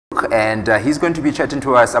and he's going to be chatting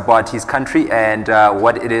to us about his country and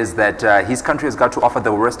what it is that his country has got to offer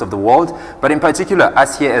the rest of the world, but in particular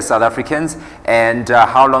us here as South Africans, and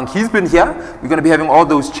how long he's been here. We're going to be having all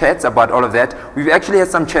those chats about all of that. We've actually had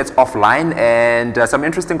some chats offline, and some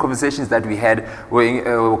interesting conversations that we had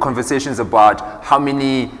were conversations about how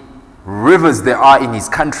many rivers there are in his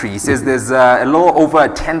country. He says there's a little over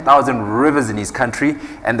 10,000 rivers in his country,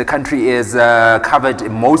 and the country is covered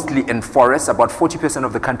mostly in forests. About 40%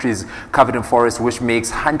 of the country is covered in forests, which makes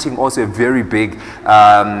hunting also a very big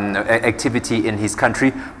activity in his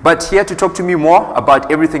country. But here to talk to me more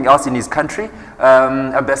about everything else in his country,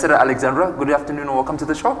 Ambassador Alexandra, good afternoon and welcome to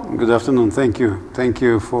the show. Good afternoon, thank you. Thank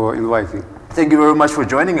you for inviting. Thank you very much for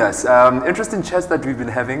joining us. Interesting chats that we've been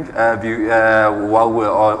having while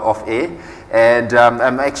we're off air, and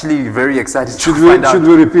I'm actually very excited to find out. Should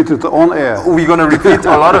we repeat it on air? We're going to repeat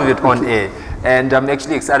a lot of it on air, and I'm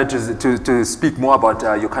actually excited to speak more about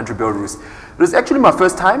your country, Belarus. It was actually my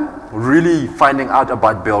first time really finding out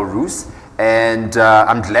about Belarus, and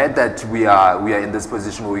I'm glad that we are in this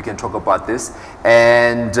position where we can talk about this.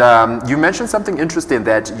 And you mentioned something interesting,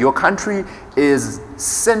 that your country is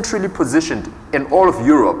centrally positioned in all of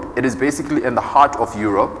Europe. It is basically in the heart of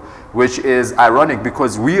Europe, which is ironic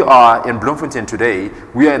because we are in Bloemfontein today.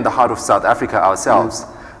 We are in the heart of South Africa ourselves.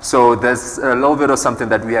 Mm. So there's a little bit of something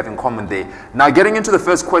that we have in common there. Now, getting into the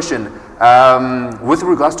first question, with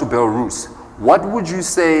regards to Belarus, what would you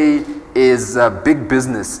say is a big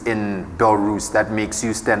business in Belarus that makes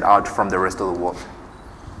you stand out from the rest of the world?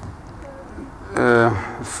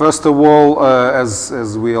 First of all,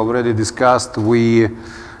 as we already discussed, we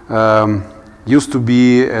used to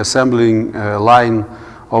be assembling line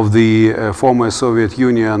of the former Soviet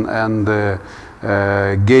Union, and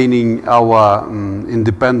gaining our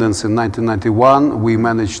independence in 1991, we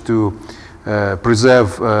managed to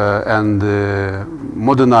preserve and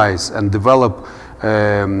modernize and develop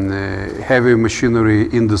heavy machinery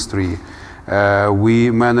industry. We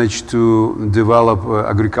managed to develop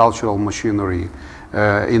agricultural machinery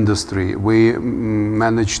industry. We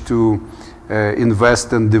managed to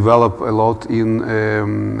invest and develop a lot in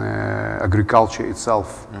agriculture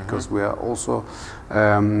itself, because we are also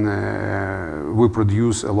we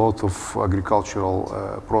produce a lot of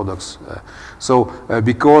agricultural products. So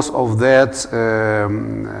because of that,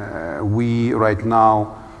 we right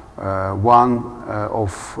now one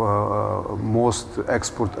of most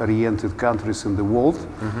export-oriented countries in the world,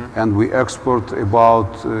 and we export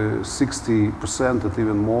about 60% and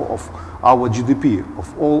even more of our GDP,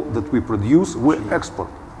 of all that we produce, we export.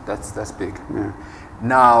 That's big. Yeah.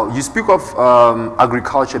 Now, you speak of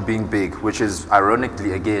agriculture being big, which is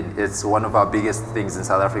ironically, again, it's one of our biggest things in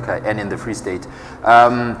South Africa and in the Free State.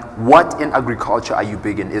 What in agriculture are you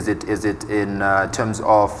big in? Is it in terms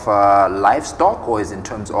of livestock, or is it in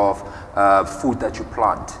terms of food that you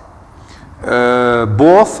plant?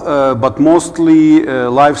 Both, but mostly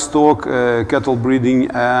livestock, cattle breeding,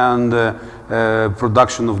 and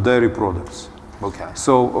production of dairy products. Okay.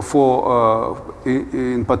 So for,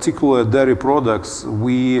 in particular, dairy products,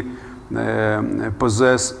 we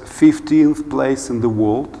possess 15th place in the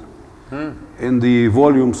world in the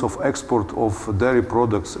volumes of export of dairy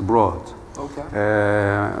products abroad. Okay.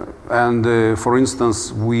 And for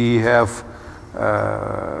instance, we have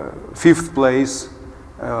 5th place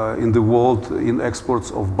in the world in exports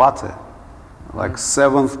of butter, like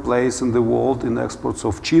 7th place in the world in exports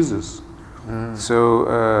of cheeses. So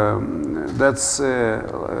that's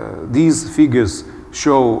these figures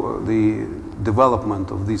show the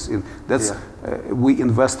development of this. We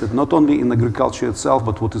invested not only in agriculture itself,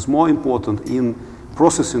 but what is more important, in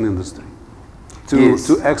processing industry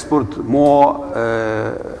to export more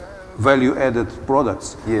value-added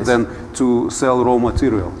products than to sell raw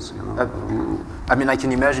materials. You know? I mean, I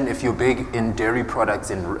can imagine if you're big in dairy products,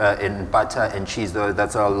 in butter and cheese, though,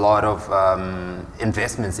 that's a lot of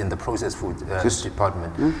investments in the processed food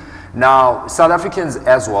department. Now, South Africans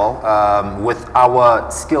as well, with our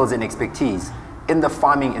skills and expertise in the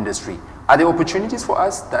farming industry, are there opportunities for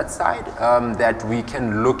us that side that we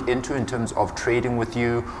can look into in terms of trading with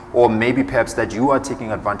you, or maybe perhaps that you are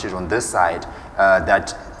taking advantage on this side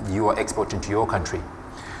that you are exporting to your country?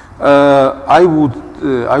 I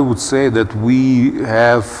would say that we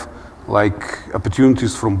have like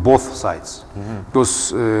opportunities from both sides,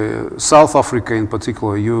 because South Africa in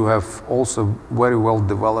particular, you have also very well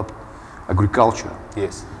developed agriculture.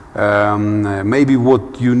 Yes. Maybe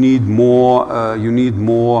what you need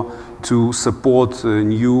more to support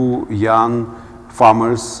new young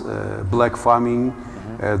farmers, black farming,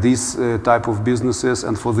 these type of businesses,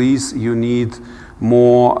 and for these you need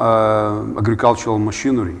more agricultural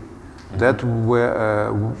machinery. That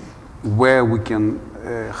where we can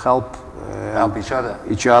help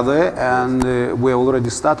each other. And we already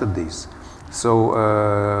started this. So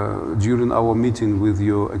during our meeting with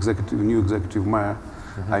your new executive mayor,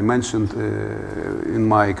 I mentioned in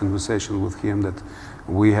my conversation with him that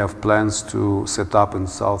we have plans to set up in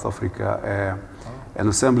South Africa an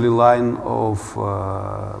assembly line of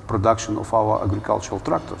production of our agricultural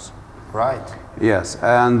tractors. Right. Yes,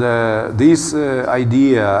 and this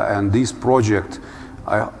idea and this project,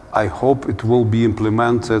 I hope it will be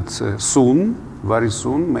implemented soon, very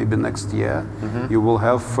soon, maybe next year. You will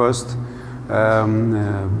have first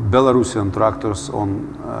Belarusian tractors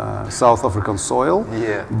on South African soil.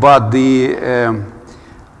 Yeah. But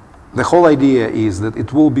the whole idea is that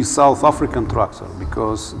it will be South African tractor,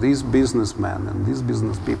 because these businessmen and these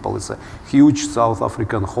business people, it's a huge South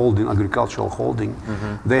African holding, agricultural holding.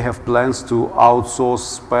 They have plans to outsource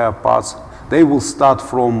spare parts. They will start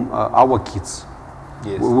from our kits.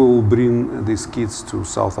 Yes. We will bring these kits to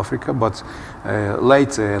South Africa, but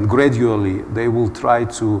later and gradually they will try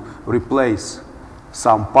to replace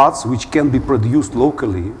some parts which can be produced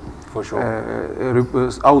locally. For sure.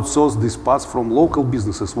 Outsource these parts from local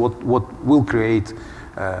businesses, what will create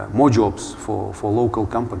more jobs for local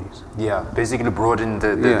companies. Yeah, basically broaden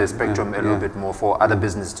the spectrum a little bit more for other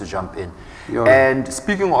businesses to jump in. Yeah. And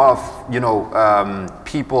speaking of,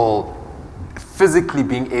 people physically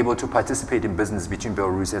being able to participate in business between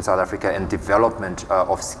Belarus and South Africa and development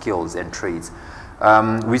of skills and trades.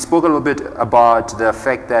 We spoke a little bit about the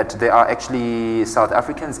fact that there are actually South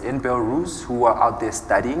Africans in Belarus who are out there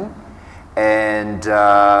studying. And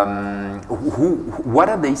what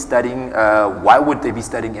are they studying? Why would they be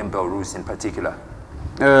studying in Belarus in particular?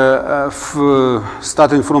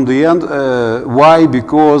 Starting from the end, why?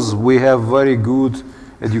 Because we have very good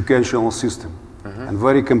educational system. And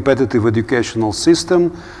very competitive educational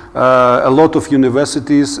system. A lot of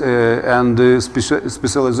universities and the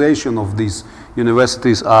specialization of these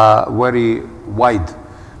universities are very wide,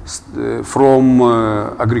 from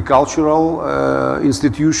agricultural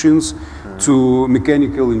institutions to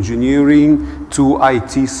mechanical engineering to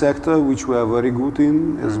IT sector, which we are very good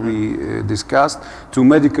in, as we discussed, to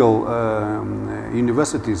medical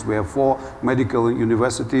universities. We have 4 medical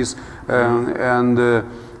universities and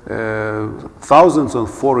thousands of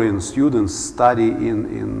foreign students study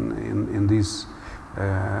in these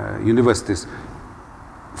universities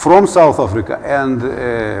from South Africa, and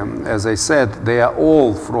as I said, they are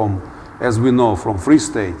all from, as we know, from Free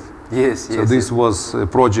State. Yes. So this was a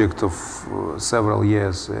project of several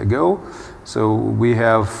years ago. So we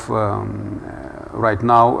have right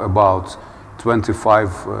now about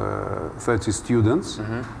 25-30 students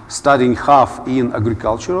studying half in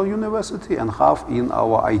agricultural university and half in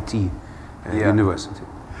our IT university.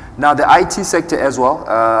 Now the IT sector as well,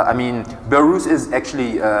 I mean, Belarus is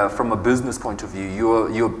actually, from a business point of view,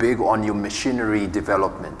 you're big on your machinery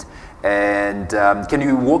development. And can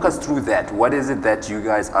you walk us through that? What is it that you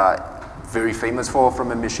guys are very famous for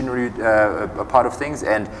from a machinery part of things,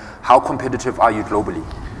 and how competitive are you globally?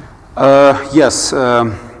 Yes,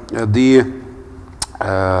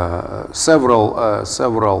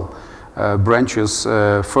 several branches.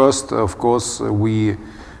 First, of course, we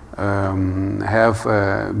have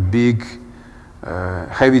a big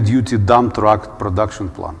heavy-duty dump truck production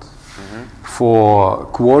plant for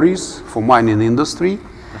quarries, for mining industry.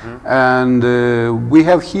 And we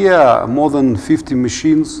have here more than 50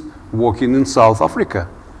 machines working in South Africa.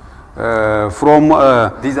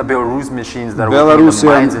 These are Belarus machines that are working in the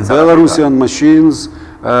mines in South Belarusian machines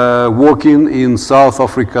working in South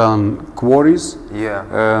African quarries,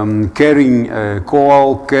 carrying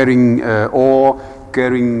coal, carrying ore,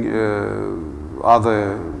 carrying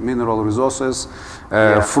other mineral resources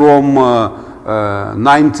from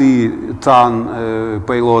 90-ton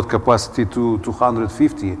payload capacity to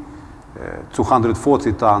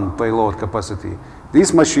 240-ton payload capacity.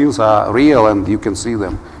 These machines are real, and you can see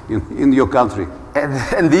them in your country.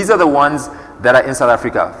 And these are the ones that are in South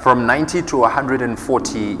Africa, from 90 to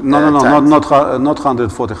 140 No, not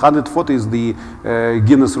 140. 140 is the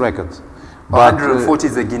Guinness record. But 140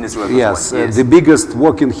 is the Guinness record. Yes, the biggest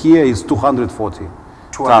working here is 240.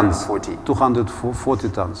 240. 240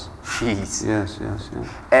 tons. Jeez. Yes.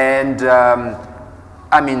 And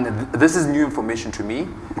I mean, this is new information to me.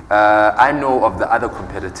 I know of the other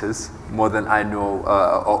competitors more than I know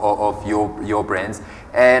of your brands.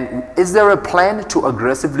 And is there a plan to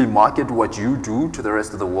aggressively market what you do to the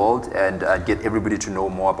rest of the world and get everybody to know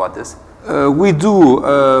more about this? We do.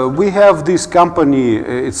 We have this company.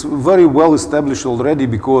 It's very well established already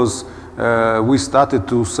because we started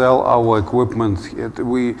to sell our equipment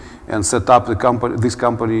and set up this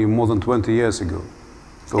company more than 20 years ago.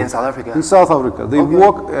 So in South Africa? In South Africa. They Okay.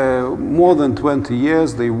 work more than 20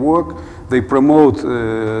 years. They work, they promote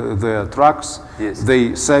their trucks, Yes.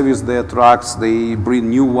 they service their trucks, they bring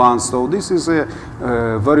new ones. So this is a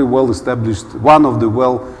very well established, one of the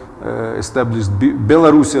well established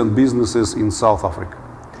Belarusian businesses in South Africa.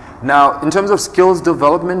 Now, in terms of skills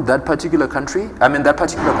development, that particular country, that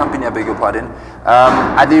particular company, I beg your pardon,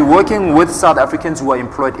 are they working with South Africans who are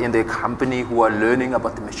employed in their company who are learning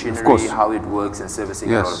about the machinery, how it works and servicing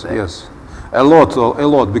and all of that? Yes, a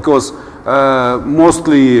lot, because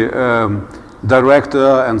mostly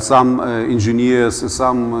director and some engineers,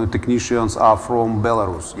 some technicians are from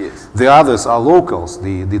Belarus. Yes. The others are locals,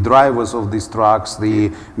 the drivers of these trucks,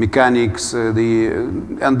 the mechanics,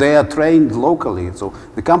 and they are trained locally. So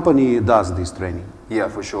the company does this training. Yeah,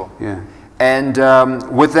 for sure. Yeah. And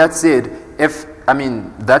with that said, if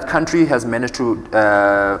that country has managed to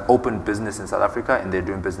open business in South Africa and they're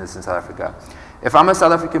doing business in South Africa. If I'm a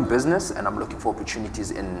South African business and I'm looking for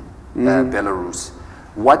opportunities in Belarus,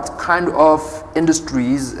 what kind of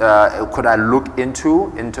industries could I look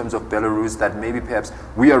into in terms of Belarus that maybe perhaps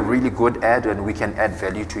we are really good at and we can add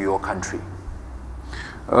value to your country?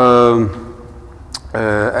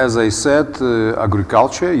 As I said,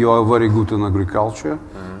 agriculture, you are very good in agriculture,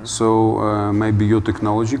 so maybe your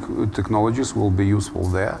technologies will be useful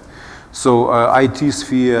there. So IT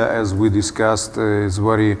sphere, as we discussed, is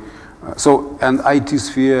very and IT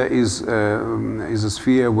sphere is a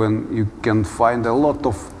sphere when you can find a lot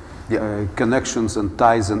of connections and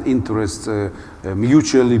ties and interests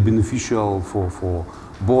mutually beneficial for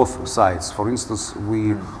both sides. For instance,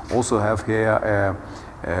 we also have here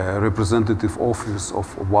a representative office of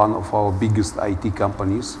one of our biggest IT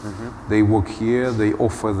companies. They work here, they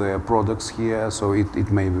offer their products here, so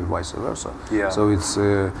it may be vice versa. Yeah. So it's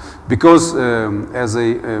because, as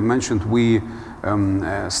I mentioned, we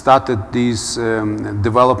started this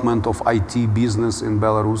development of IT business in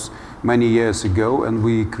Belarus many years ago, and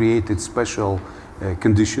we created special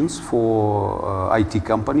conditions for IT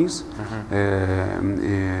companies,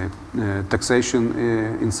 taxation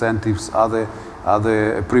incentives, other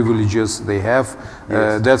privileges they have.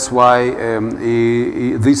 Yes. That's why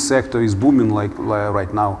this sector is booming like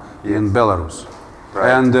right now in Belarus. Right.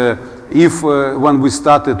 And when we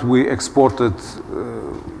started, we exported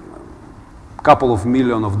couple of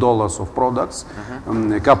 $millions of products.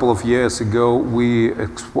 A couple of years ago, we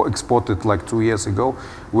exported, like 2 years ago,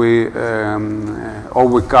 we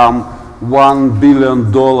overcome $1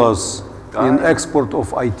 billion in export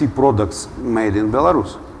of IT products made in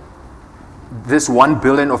Belarus. This 1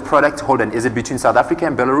 billion of products, hold on, is it between South Africa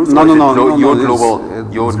and Belarus? No,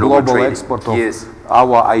 Your it's global trade? export of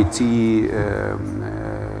our IT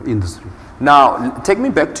industry. Now, take me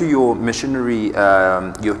back to your machinery,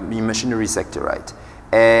 your machinery sector, right?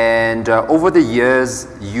 And over the years,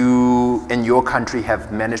 you and your country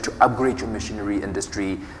have managed to upgrade your machinery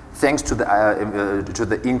industry thanks to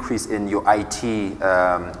the increase in your IT,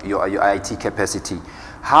 your IT capacity.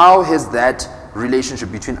 How has that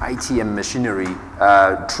relationship between IT and machinery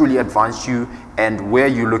truly advanced you, and where are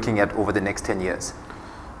you looking at over the next 10 years?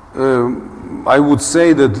 I would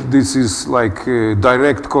say that this is like a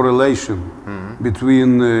direct correlation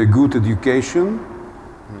between good education,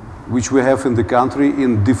 which we have in the country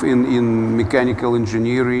in mechanical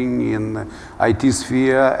engineering, in IT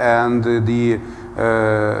sphere, and the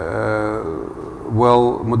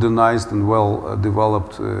well modernized and well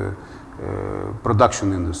developed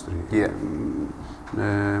production industry. Yeah.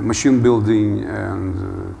 Machine building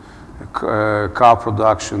and car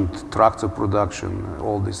production, tractor production,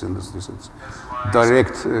 all these industries. It's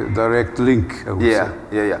direct link, I would say.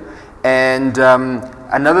 Yeah. And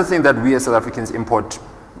another thing that we as South Africans import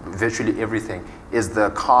virtually everything is the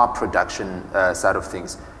car production side of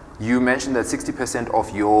things. You mentioned that 60% of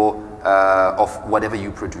your of whatever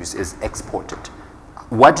you produce is exported.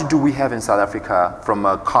 What do we have in South Africa from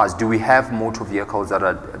cars? Do we have motor vehicles that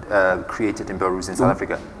are created in Belarus in South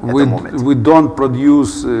Africa at the moment? We don't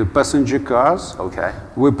produce passenger cars. Okay.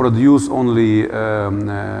 We produce only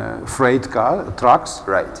freight trucks.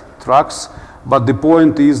 Right. Trucks. But the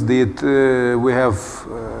point is that we have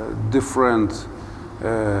different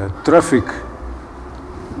traffic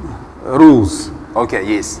rules. Okay.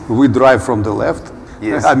 Yes. We drive from the left.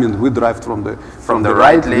 Yes. I mean, we drive from the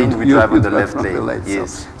right lane. We drive on the left lane.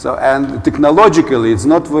 Yes. So and technologically, it's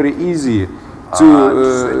not very easy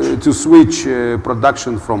to switch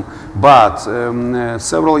production from. But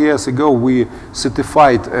several years ago, we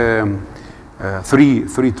certified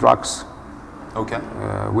three trucks. Okay.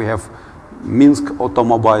 We have Minsk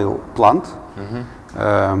automobile plant,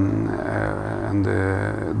 and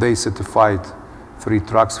they certified 3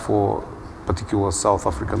 trucks for particular South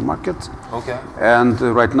African market. Okay. And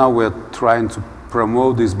right now we're trying to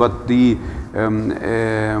promote this, but the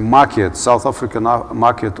market, South African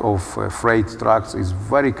market of freight trucks is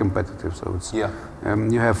very competitive. So it's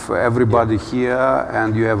you have everybody here,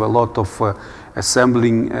 and you have a lot of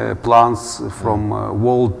assembling plants from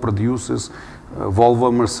world producers,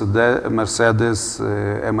 Volvo, Mercedes,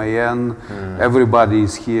 MAN, everybody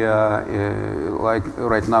is here, like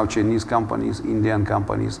right now Chinese companies, Indian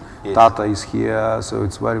companies, Tata is here, so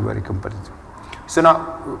it's very, very competitive. So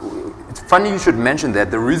now, it's funny you should mention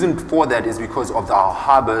that. The reason for that is because of our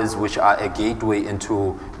harbors, which are a gateway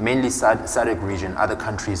into mainly SADC region, other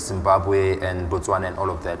countries, Zimbabwe and Botswana and all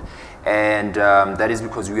of that. And that is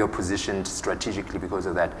because we are positioned strategically because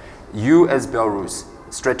of that. You as Belarus,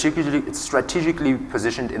 strategically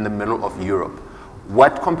positioned in the middle of Europe,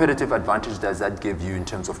 what competitive advantage does that give you in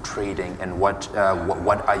terms of trading, and what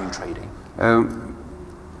are you trading?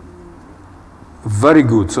 Very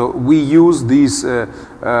good. So we use this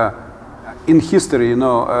in history. You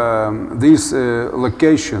know, this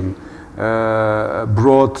location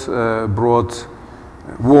brought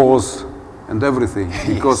wars and everything,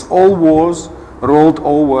 because all wars rolled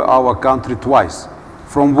over our country twice,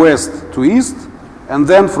 from west to east, and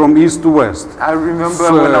then from east to west. I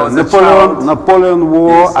remember when I was a child. Napoleon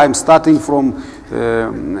War. I'm starting from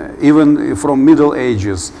even from Middle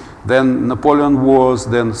Ages. Then Napoleon Wars,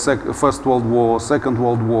 then First World War, Second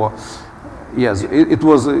World War. Yes, it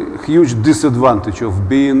was a huge disadvantage of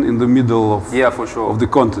being in the middle of, for sure, of the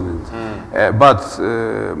continent. But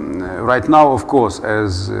right now, of course,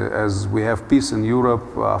 as we have peace in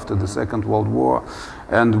Europe after the Second World War,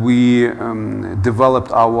 and we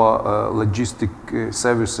developed our logistic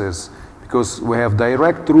services, because we have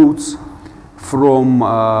direct routes from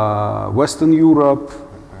Western Europe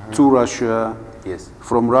to Russia,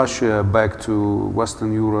 from Russia back to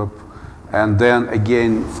Western Europe, and then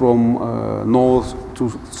again from north to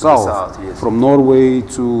south, from Norway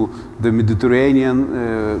to the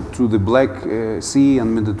Mediterranean, to the Black Sea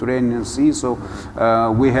and Mediterranean Sea. So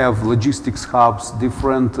we have logistics hubs,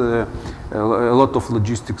 different, a lot of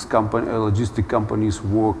logistic companies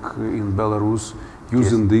work in Belarus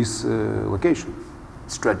using this location.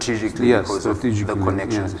 Strategically, because of the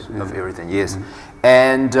connections of everything,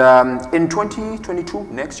 And in 2022,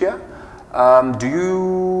 next year, do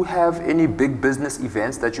you have any big business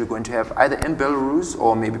events that you're going to have either in Belarus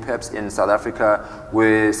or maybe perhaps in South Africa,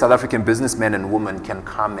 where South African businessmen and women can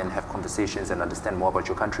come and have conversations and understand more about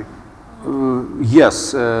your country?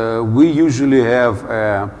 Yes, we usually have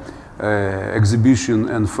exhibition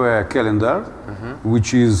and fair calendar,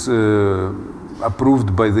 which is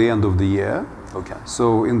approved by the end of the year. Okay.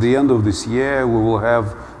 So in the end of this year, we will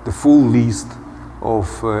have the full list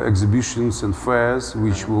of exhibitions and fairs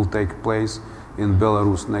which will take place in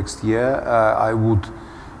Belarus next year. I would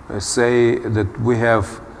say that we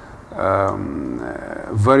have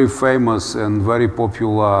very famous and very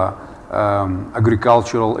popular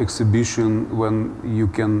agricultural exhibition when you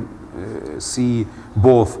can see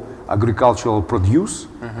both agricultural produce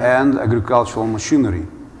and agricultural machinery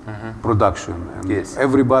production. And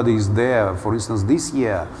everybody is there. For instance, this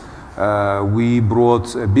year we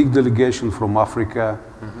brought a big delegation from Africa,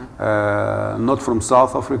 not from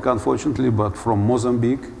South Africa, unfortunately, but from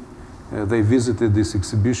Mozambique. They visited this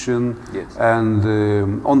exhibition, and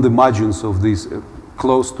on the margins of this,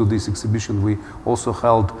 close to this exhibition, we also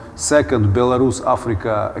held second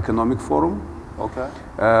Belarus-Africa Economic Forum,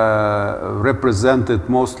 represented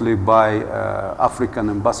mostly by African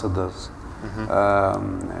ambassadors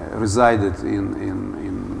resided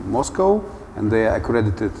in Moscow, and they are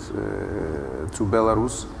accredited to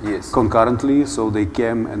Belarus concurrently, so they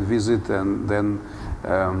came and visit and then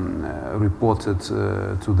reported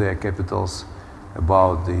to their capitals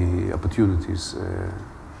about the opportunities.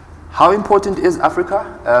 How important is Africa?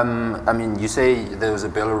 I mean, you say there was a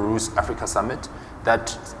Belarus Africa summit.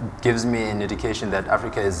 That gives me an indication that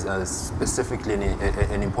Africa is specifically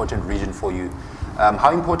an important region for you.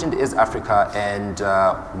 How important is Africa, and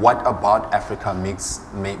what about Africa makes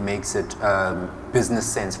it business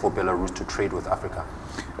sense for Belarus to trade with Africa?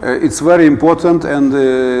 It's very important, and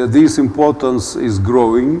this importance is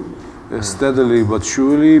growing steadily but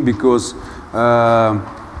surely, because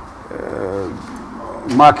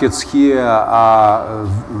markets here are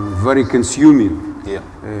very consuming.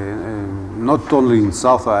 Not only in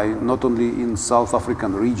South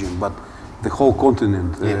African region, but the whole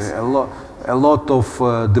continent. A lot of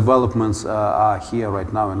developments are here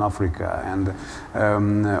right now in Africa,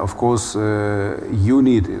 and of course,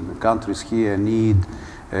 countries here need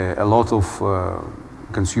a lot of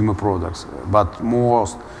consumer products, but more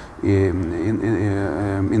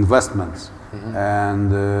investments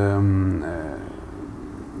and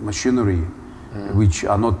machinery which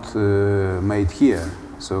are not made here.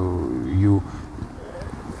 So you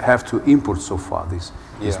have to import so far this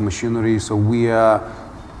machinery. So we are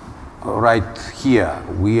right here.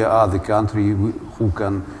 We are the country who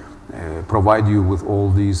can provide you with all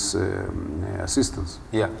these assistance.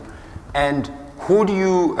 Yeah. And who do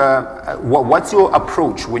you, what's your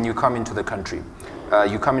approach when you come into the country?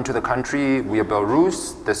 You come into the country, we are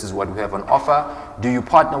Belarus, this is what we have on offer. Do you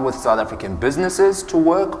partner with South African businesses to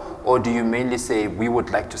work, or do you mainly say we would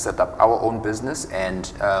like to set up our own business and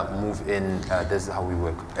move in, this is how we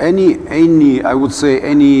work? I would say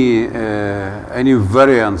any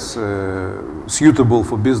variants suitable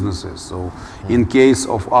for businesses. So in case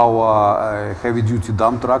of our heavy-duty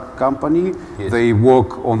dump truck company, they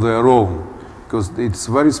work on their own, because it's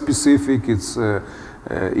very specific. It's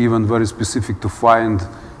even very specific to find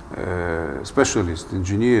specialists,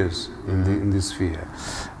 engineers in this sphere.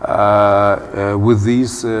 With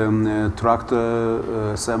this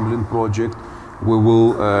tractor assembling project, we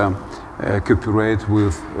will cooperate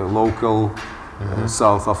with a local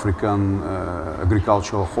South African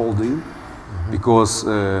agricultural holding, because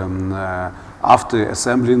after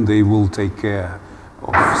assembling they will take care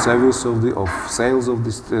of service of sales of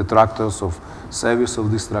these tractors, of service of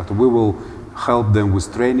this tractor. We will help them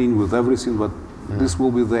with training, with everything, but this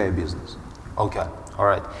will be their business. Okay, all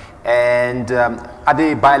right. And are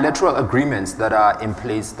there bilateral agreements that are in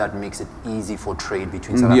place that makes it easy for trade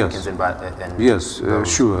between South Africans and yes,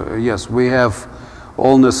 sure. Yes, we have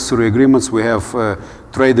all necessary agreements. We have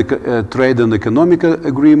trade and economic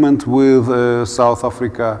agreement with South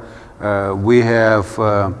Africa. We have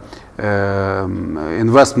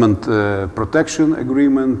investment protection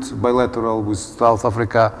agreement, bilateral, with South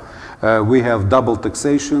Africa. We have double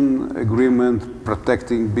taxation agreement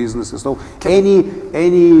protecting businesses. So any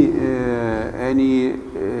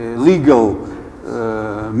legal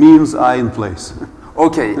means are in place.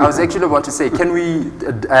 Okay, I was actually about to say, can we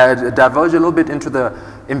divulge a little bit into the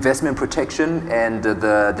investment protection and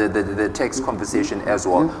the tax conversation as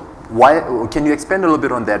well? Why? Can you expand a little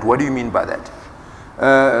bit on that? What do you mean by that?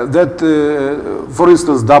 For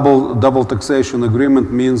instance, double taxation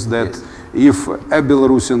agreement means that if a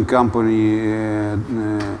Belarusian company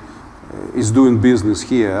is doing business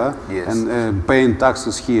here and paying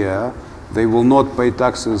taxes here, they will not pay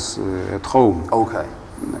taxes at home. Okay.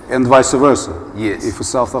 And vice versa. Yes. If a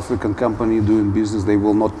South African company doing business, they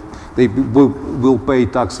will not. They will pay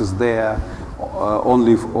taxes there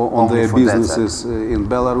only on their businesses in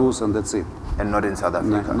Belarus, and that's it. And not in South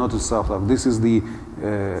Africa. Not in South Africa. This is the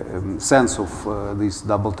sense of these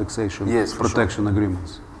double taxation protection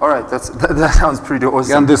agreements. All right, that sounds pretty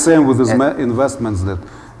awesome. And the same with investments, that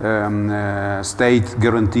state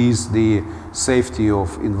guarantees the safety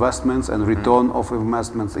of investments and return of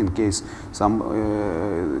investments in case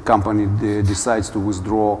some company decides to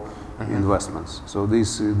withdraw investments. So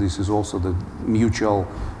this is also the mutual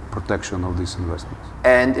protection of these investments.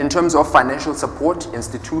 And in terms of financial support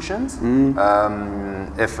institutions,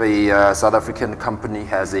 if a South African company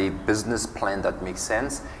has a business plan that makes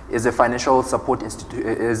sense, is there financial support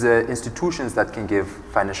institutions that can give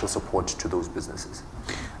financial support to those businesses?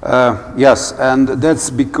 Yes, and that's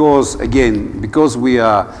because, again, because we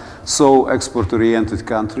are so export-oriented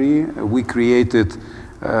country, we created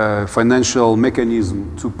a financial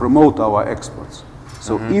mechanism to promote our exports.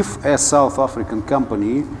 So if a South African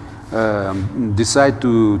company decide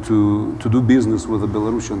to do business with a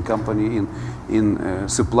Belarusian company in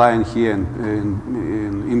supplying here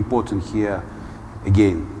and importing here,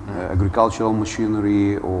 again, agricultural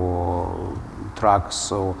machinery or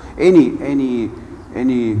trucks or any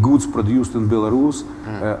goods produced in Belarus,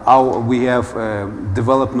 we have a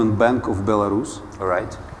Development Bank of Belarus,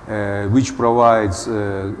 which provides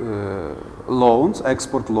loans,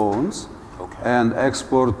 export loans, and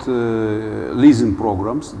export leasing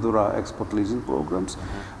programs. There are export leasing programs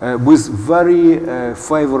with very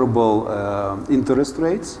favorable interest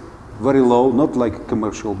rates, very low, not like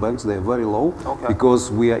commercial banks, they're very low,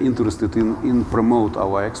 because we are interested in promote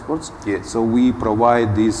our exports. So we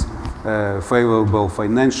provide this favorable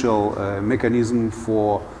financial mechanisms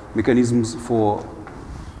for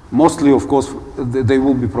mostly, of course, they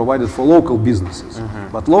will be provided for local businesses,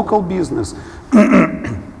 but local business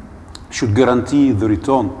should guarantee the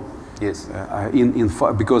return.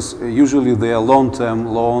 Because usually they are long-term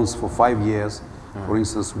loans for 5 years, for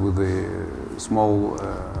instance, with a small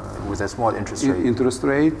interest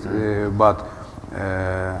rate. But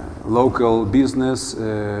local business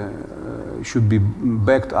should be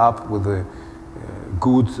backed up with a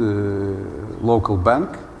good local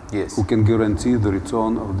bank who can guarantee the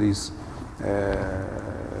return of these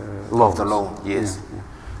loans. The loan, yes. Yeah, yeah.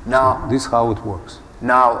 Now, so this is how it works.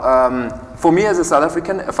 Now, for me as a South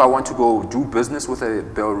African, if I want to go do business with a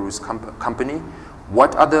Belarus company,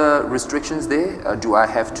 what are the restrictions there? Do I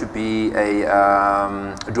have to be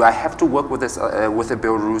do I have to work with a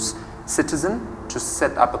Belarus citizen to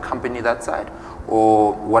set up a company that side,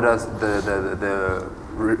 or what are the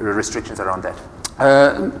restrictions around that?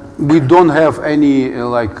 We don't have any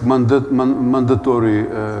like mandatory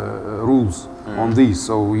rules on this,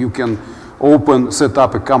 so you can set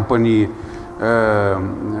up a company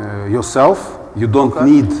yourself. You don't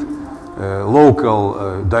need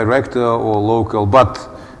local director or local, but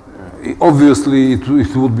obviously it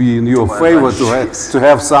would be in your favor to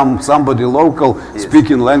have somebody local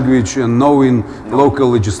speaking language and knowing local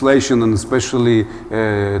legislation, and especially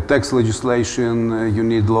tax legislation. You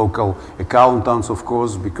need local accountants, of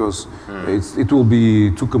course, because it will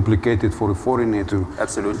be too complicated for a foreigner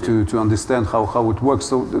to understand how it works.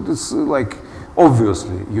 So it's like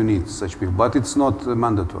obviously you need such people, but it's not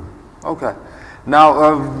mandatory. Okay.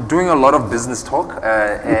 Now, doing a lot of business talk,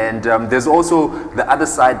 and there's also the other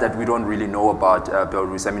side that we don't really know about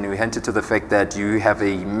Belarus. I mean, we hinted to the fact that you have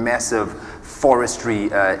a massive forestry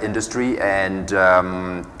industry, and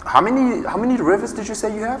how many rivers did you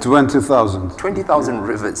say you have? 20,000. 20,000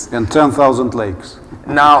 rivers. And 10,000 lakes.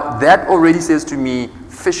 Now, that already says to me,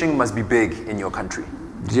 fishing must be big in your country.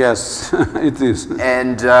 Yes, it is.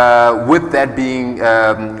 And with that being,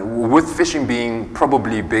 with fishing being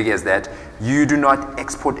probably big as that, you do not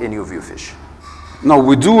export any of your fish. No,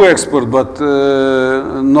 we do export, but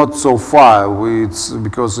not so far.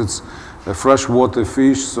 Because it's a freshwater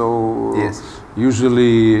fish, so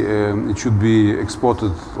usually it should be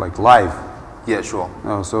exported like live. Yeah, sure.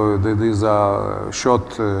 So these are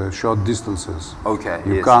short distances. Okay.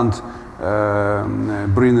 You can't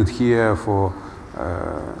bring it here for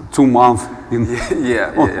 2 months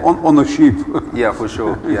on a ship. Yeah, for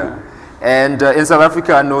sure. Yeah. And in South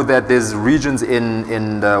Africa, I know that there's regions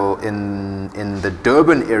in the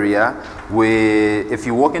Durban area where if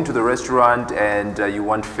you walk into the restaurant and you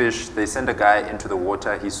want fish, they send a guy into the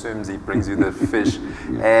water, he swims, he brings you the fish.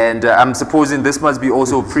 And I'm supposing this must be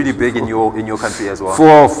also pretty big in your country as well.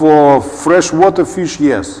 For freshwater fish,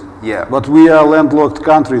 yes. Yeah. But we are a landlocked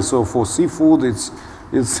country, so for seafood, it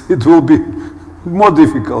will be more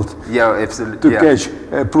difficult. Yeah, absolutely. To catch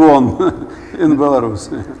a prawn in Belarus.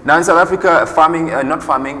 Now in South Africa,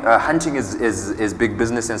 hunting is big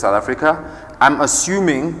business in South Africa. I'm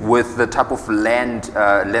assuming with the type of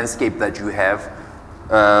landscape that you have,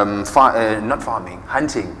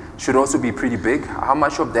 hunting should also be pretty big. How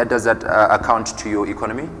much of that does that account to your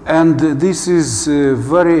economy? And this is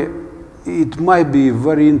it might be a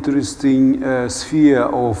very interesting sphere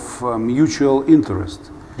of mutual interest.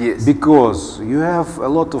 Yes. Because you have a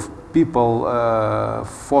lot of people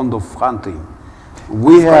fond of hunting.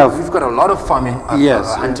 We've got a lot of farming,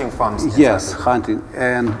 hunting farms. Yes, hunting,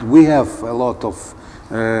 and we have a lot of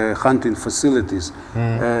hunting facilities.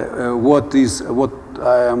 What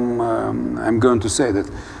I'm going to say that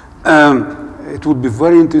it would be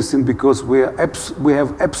very interesting because we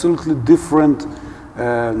have absolutely different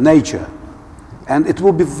nature, and it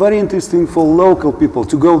will be very interesting for local people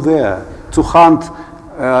to go there to hunt.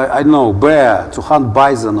 I don't know, bear, to hunt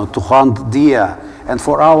bison or to hunt deer, and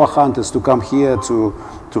for our hunters to come here to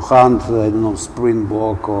hunt, I don't know,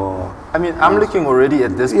 springbok or... I mean, I'm looking already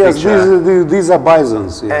at this picture. Yes, these are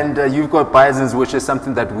bisons. Yeah. And you've got bisons, which is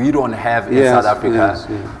something that we don't have in South Africa.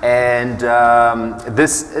 And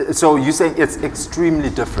so you say it's extremely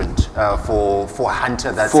different for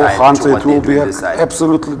hunter that side. For hunter, it will be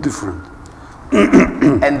absolutely different.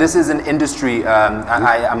 And this is an industry,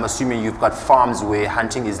 I'm assuming you've got farms where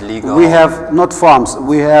hunting is legal. We have not farms,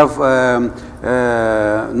 we have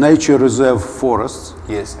nature reserve forests,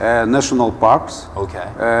 national parks. Okay.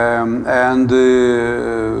 And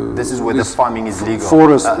this is where the farming is legal.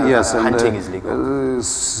 Forest, yes. Hunting is legal.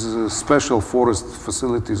 Special forest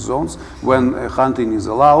facility zones when hunting is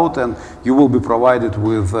allowed, and you will be provided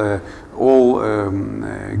with all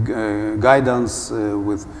guidance,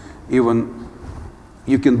 with even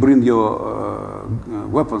you can bring your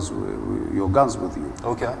weapons, your guns with you.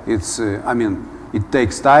 Okay. It's, I mean, it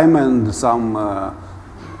takes time and some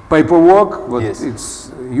paperwork, but it's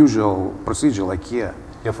usual procedure like here.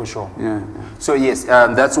 Yeah, for sure. Yeah. So yes,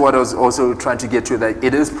 that's what I was also trying to get to. That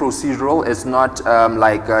it is procedural. It's not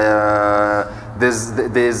like there's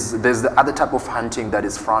the other type of hunting that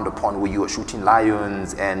is frowned upon, where you are shooting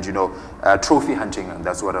lions and, you know, trophy hunting, and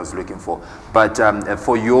that's what I was looking for. But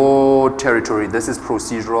for your territory, this is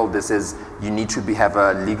procedural. This is, you need to have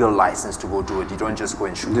a legal license to go do it. You don't just go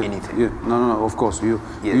and shoot anything. Yeah. No, of course. You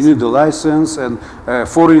need the license, and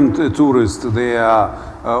foreign tourists, they are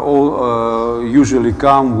all usually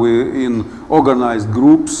come in organized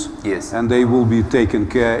groups, and they will be taken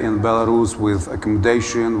care in Belarus with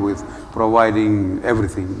accommodation, with providing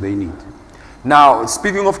everything they need. Now,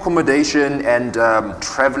 speaking of accommodation and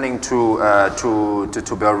traveling to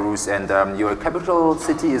Belarus, and your capital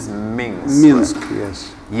city is Minsk. Minsk, right?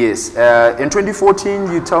 yes. Yes. In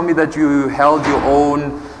 2014, you tell me that you held your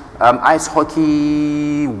own ice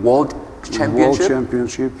hockey World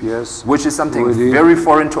Championship, yes. Which is something very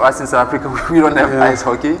foreign to us in South Africa. We don't have ice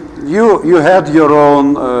hockey. You had your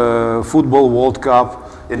own Football World Cup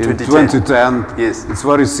in 2010. Yes. It's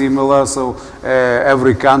very similar. So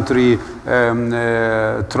every country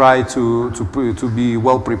try to be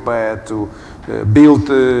well prepared to build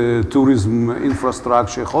tourism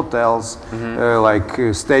infrastructure, hotels, like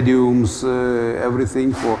stadiums,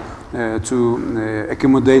 everything for to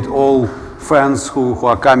accommodate all fans who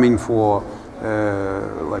are coming for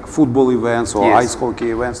like football events or ice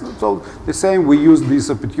hockey events. So the same, we used this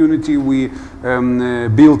opportunity. We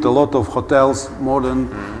built a lot of hotels, modern,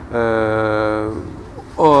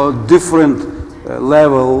 or different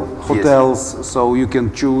level hotels. So you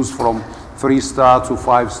can choose from 3-star to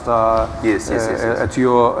 5-star at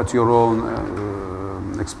your own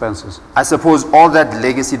expenses. I suppose all that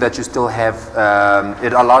legacy that you still have,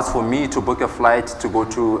 it allows for me to book a flight to go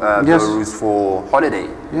to Belarus for holiday,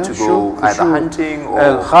 to go either hunting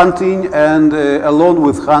or... hunting, and along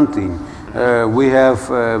with hunting, we have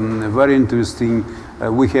very interesting,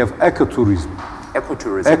 we have ecotourism.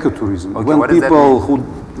 Ecotourism? Ecotourism. Okay, when people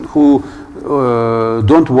who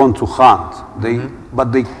don't want to hunt,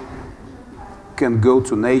 but they can go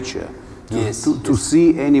to nature, to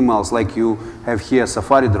see animals, like you have here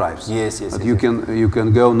safari drives. But you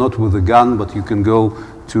can go not with a gun, but you can go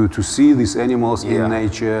to see these animals in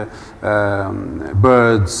nature,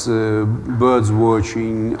 birds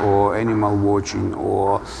watching or animal watching,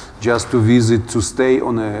 or just to visit, to stay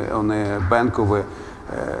on a bank of a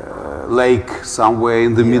lake somewhere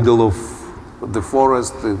in the middle of the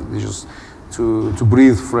forest, just to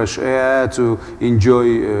breathe fresh air, to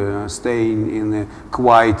enjoy staying in a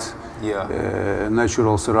quiet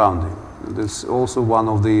natural surrounding. That's also one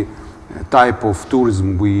of the type of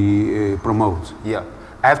tourism we promote. Yeah,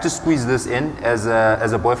 I have to squeeze this in as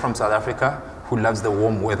a boy from South Africa who loves the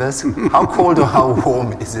warm weathers. How cold or how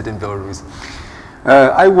warm is it in Belarus?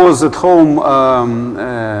 I was at home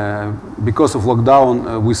because of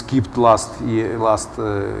lockdown. We skipped last year.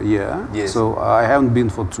 So I haven't been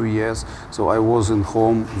for 2 years. So I was in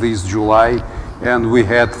home this July, and we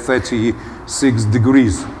had 36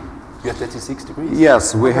 degrees. You had 36 degrees?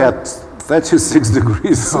 Yes, we had 36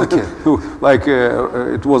 degrees. Okay. Like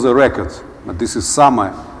it was a record. But this is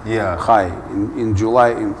summer high in July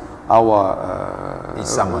in our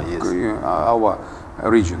summer, our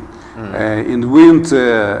region. In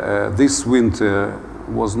winter, this winter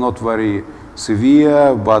was not very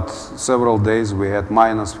severe, but several days we had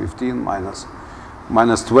 -15,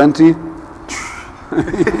 -20.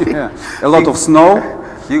 A lot of snow.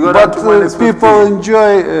 But people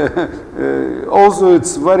enjoy. Also,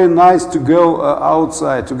 it's very nice to go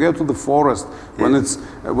outside, to go to the forest when it's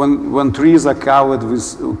when trees are covered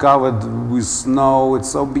with snow.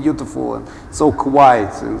 It's so beautiful and so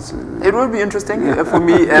quiet. It will be interesting for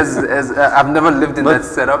me as I've never lived in that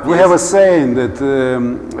setup. We have a saying that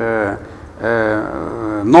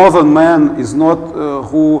northern man is not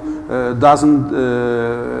who doesn't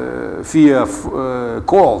fear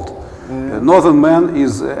cold. Northern man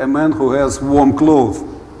is a man who has warm clothes.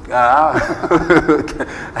 Okay.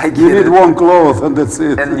 You need warm clothes, and that's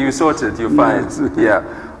it. And you sort it, you're fine. Yeah.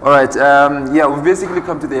 All right. We've basically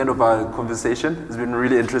come to the end of our conversation. It's been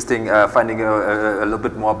really interesting finding a little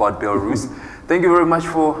bit more about Belarus. Thank you very much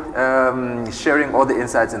for sharing all the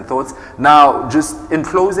insights and thoughts. Now, just in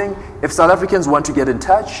closing, if South Africans want to get in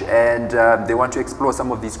touch and they want to explore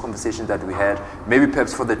some of these conversations that we had, maybe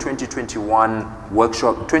perhaps for the 2021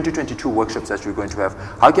 workshop, 2022 workshops that we're going to have,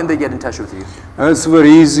 how can they get in touch with you? It's very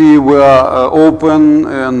easy. We are open,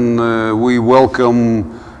 and we welcome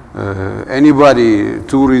anybody,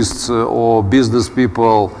 tourists or business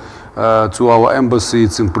people, to our embassy.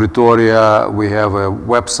 It's in Pretoria. We have a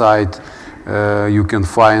website. You can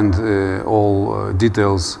find all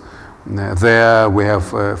details there. We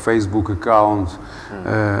have a Facebook account,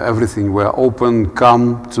 everything. We're open.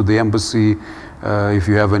 Come to the embassy. If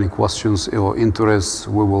you have any questions or interests,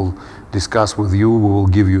 we will discuss with you. We will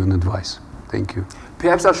give you an advice. Thank you.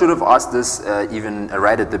 Perhaps I should have asked this even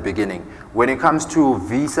right at the beginning. When it comes to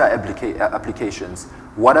visa applications,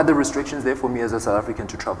 what are the restrictions there for me as a South African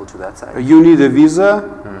to travel to that side? You need a visa,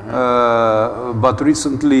 but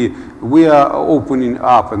recently we are opening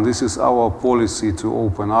up, and this is our policy to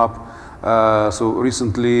open up. So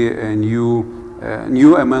recently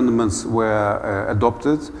new amendments were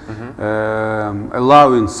adopted,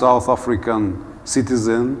 allowing South African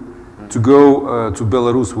citizen to go to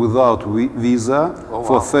Belarus without visa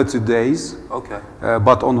for 30 days. Okay.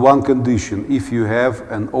 But on one condition: if you have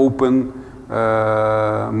an open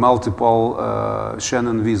multiple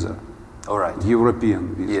Schengen visa. All right.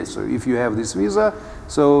 European visa. Yes. So if you have this visa,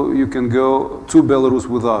 so you can go to Belarus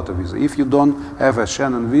without a visa. If you don't have a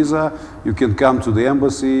Schengen visa, you can come to the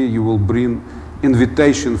embassy. You will bring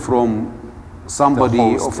invitation from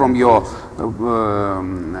somebody or from your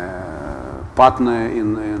partner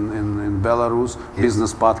in Belarus,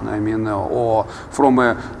 business partner, I mean, or from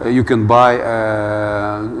you can buy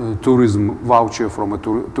a tourism voucher from a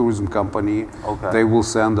tourism company. Okay. They will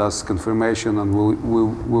send us confirmation, and we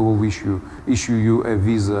will issue you a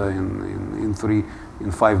visa in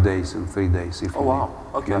 5 days, in 3 days if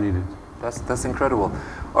you need it. That's incredible.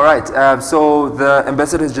 All right, so the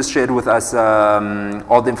ambassador has just shared with us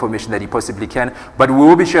all the information that he possibly can, but we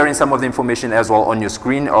will be sharing some of the information as well on your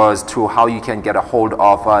screen as to how you can get a hold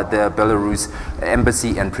of the Belarus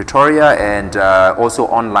embassy in Pretoria, and also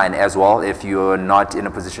online as well if you're not in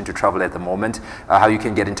a position to travel at the moment, how you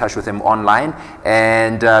can get in touch with him online.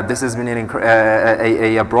 And this has been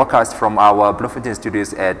a broadcast from our Bloemfontein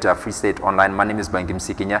studios at Free State Online. My name is Bangi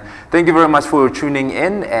Msikinya. Thank you very much for tuning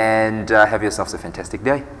in, and have yourselves a fantastic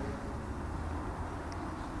day.